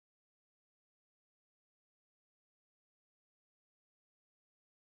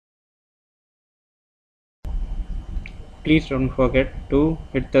please don't forget to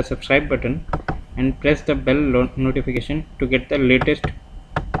hit the subscribe button and press the bell notification to get the latest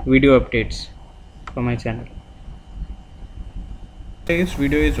video updates from my channel. Today's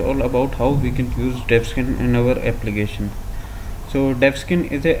video is all about how we can use DevSkim in our application. So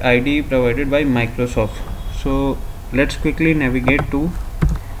DevSkim is a IDE provided by Microsoft. So let's quickly navigate to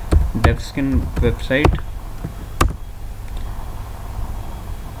DevSkim website.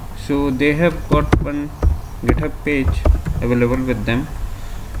 So they have got one GitHub page available with them.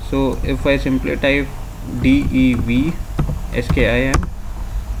 So if I simply type DEVSKIM,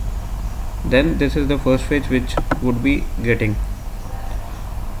 then this is the first page which would be getting.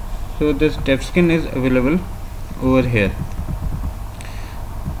 So this DevSkim is available over here.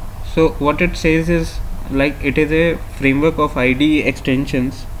 So what it says is like it is a framework of IDE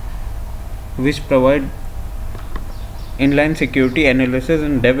extensions which provide inline security analysis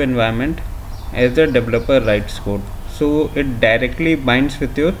in dev environment as the developer writes code. So it directly binds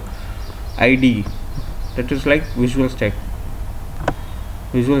with your IDE, that is like Visual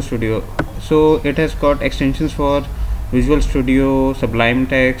Studio. So it has got extensions for Visual Studio, Sublime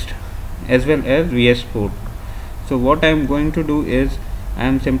Text, as well as VS Code. So what I am going to do is I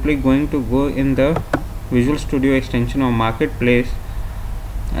am simply going to go in the Visual Studio extension or marketplace.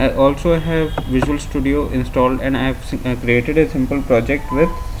 I also have Visual Studio installed and I have created a simple project with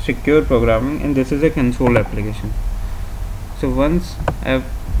secure programming, and this is a console application. So once I have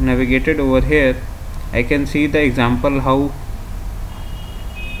navigated over here, I can see the example how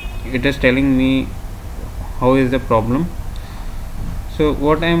it is telling me how is the problem. So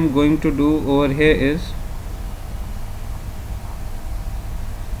what I am going to do over here is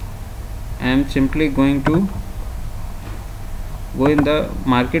I am simply going to go in the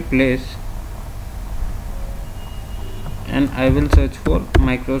marketplace and I will search for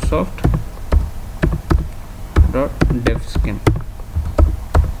Microsoft.devskim.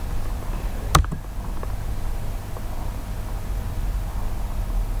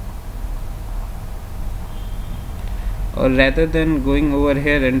 Or rather than going over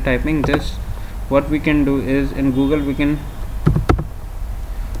here and typing this, what we can do is in Google we can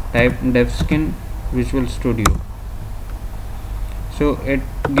type DevSkim Visual Studio. So it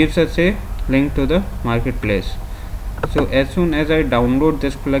gives us a link to the marketplace. So as soon as I download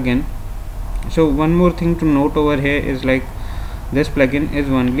this plugin, so one more thing to note over here is like this plugin is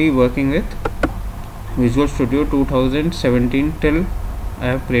only working with Visual Studio 2017 till I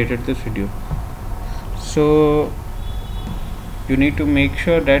have created this video. So you need to make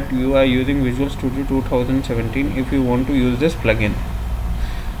sure that you are using Visual Studio 2017 if you want to use this plugin.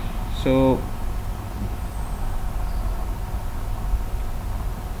 So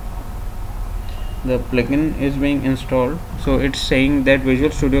the plugin is being installed. So it's saying that Visual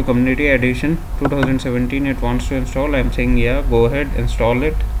Studio Community Edition 2017 it wants to install. I'm saying yeah, go ahead, install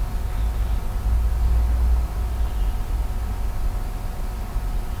it.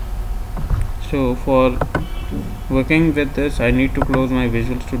 So for working with this I need to close my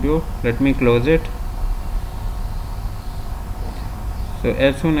Visual Studio. Let me close it. So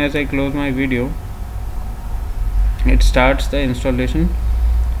as soon as I close my video, it starts the installation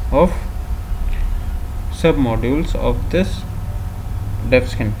of submodules of this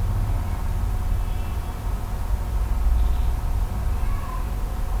DevSkim.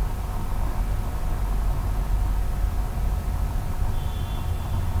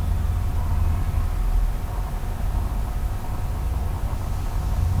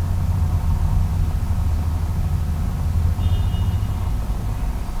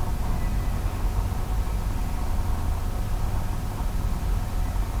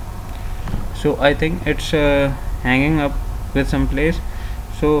 So I think it's hanging up with some place.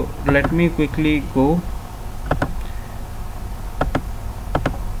 So let me quickly go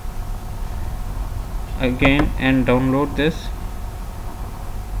again and download this.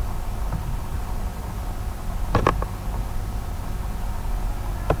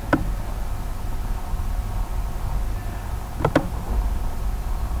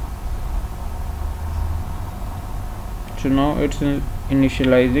 So now it's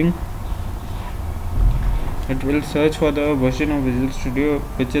initializing. It will search for the version of Visual Studio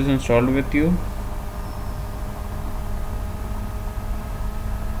which is installed with you.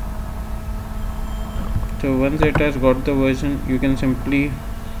 So once it has got the version, you can simply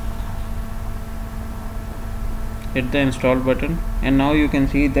hit the install button, and now you can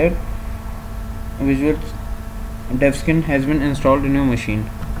see that Visual DevSkim has been installed in your machine.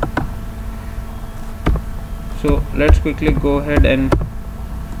 So let's quickly go ahead and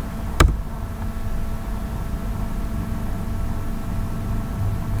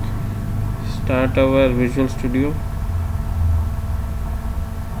start our Visual Studio.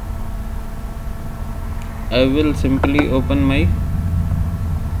 I will simply open my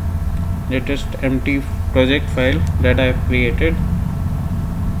latest empty project file that I have created.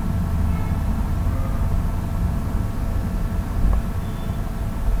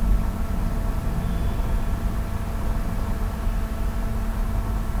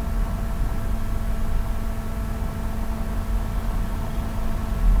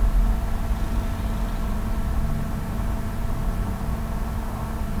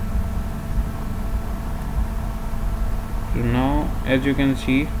 So now, as you can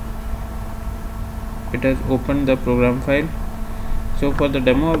see, it has opened the program file. So for the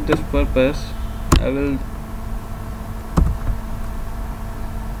demo of this purpose, I will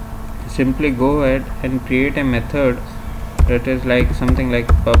simply go ahead and create a method that is like something like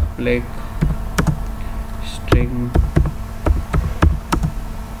public string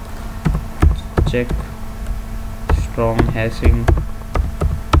check strong hashing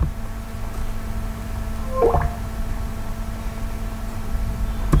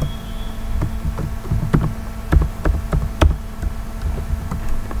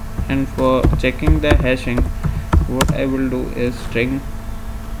and for checking the hashing, what I will do is string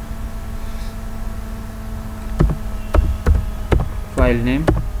file name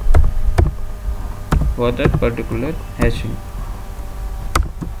for that particular hashing.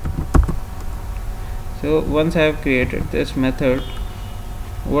 So once I have created this method,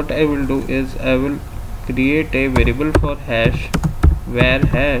 what I will do is I will create a variable for hash var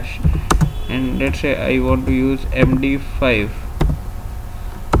hash, and let's say I want to use md5.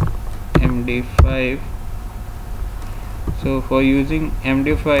 So for using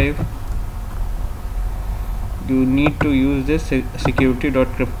md5, you need to use this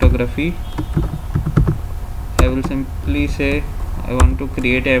security.cryptography. I will simply say I want to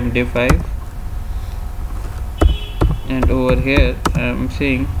create a md5, and over here I am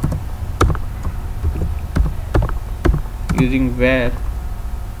saying using var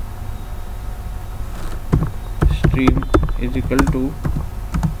stream is equal to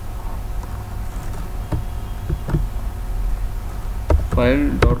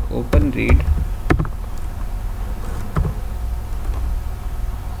file.openRead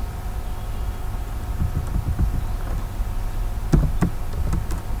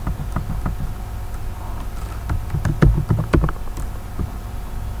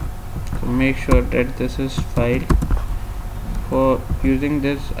so make sure that this is file. For using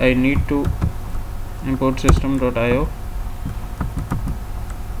this, I need to import system.io.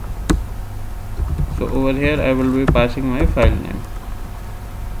 So over here I will be passing my file name.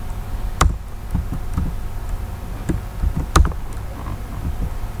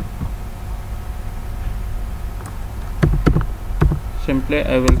 Simply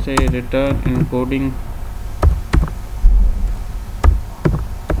I will say return encoding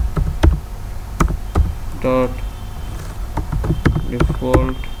dot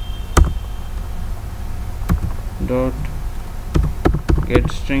default dot get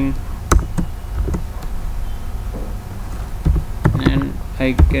string, and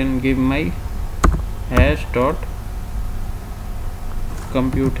I can give my hash dot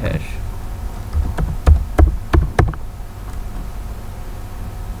compute hash.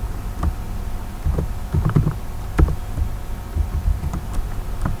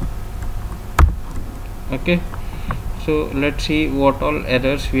 Okay, so let's see what all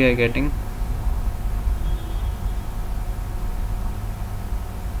errors we are getting.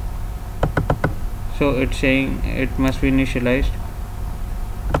 So it's saying it must be initialized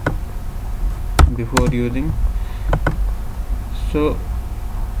before using. So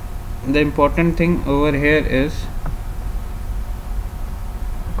the important thing over here is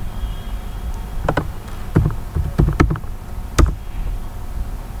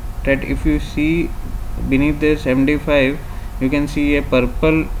that if you see beneath this md5, you can see a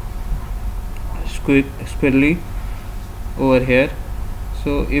purple squirrely over here.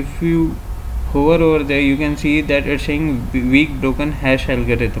 So if you hover over there, you can see that it's saying weak broken hash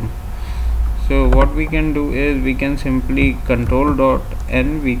algorithm. So what we can do is we can simply control dot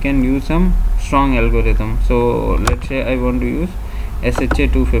and we can use some strong algorithm. So let's say I want to use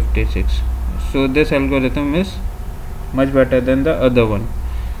SHA-256. So this algorithm is much better than the other one.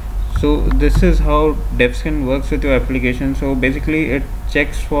 So this is how DevSkim works with your application. So basically it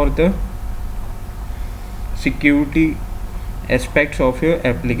checks for the security aspects of your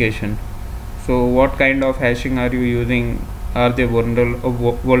application. So what kind of hashing are you using? Are they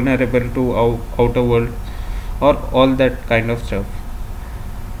vulnerable to outer world, or all that kind of stuff.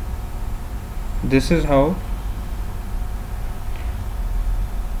 This is how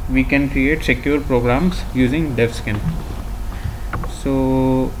we can create secure programs using DevSkim.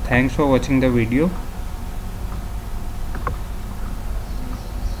 So thanks for watching the video.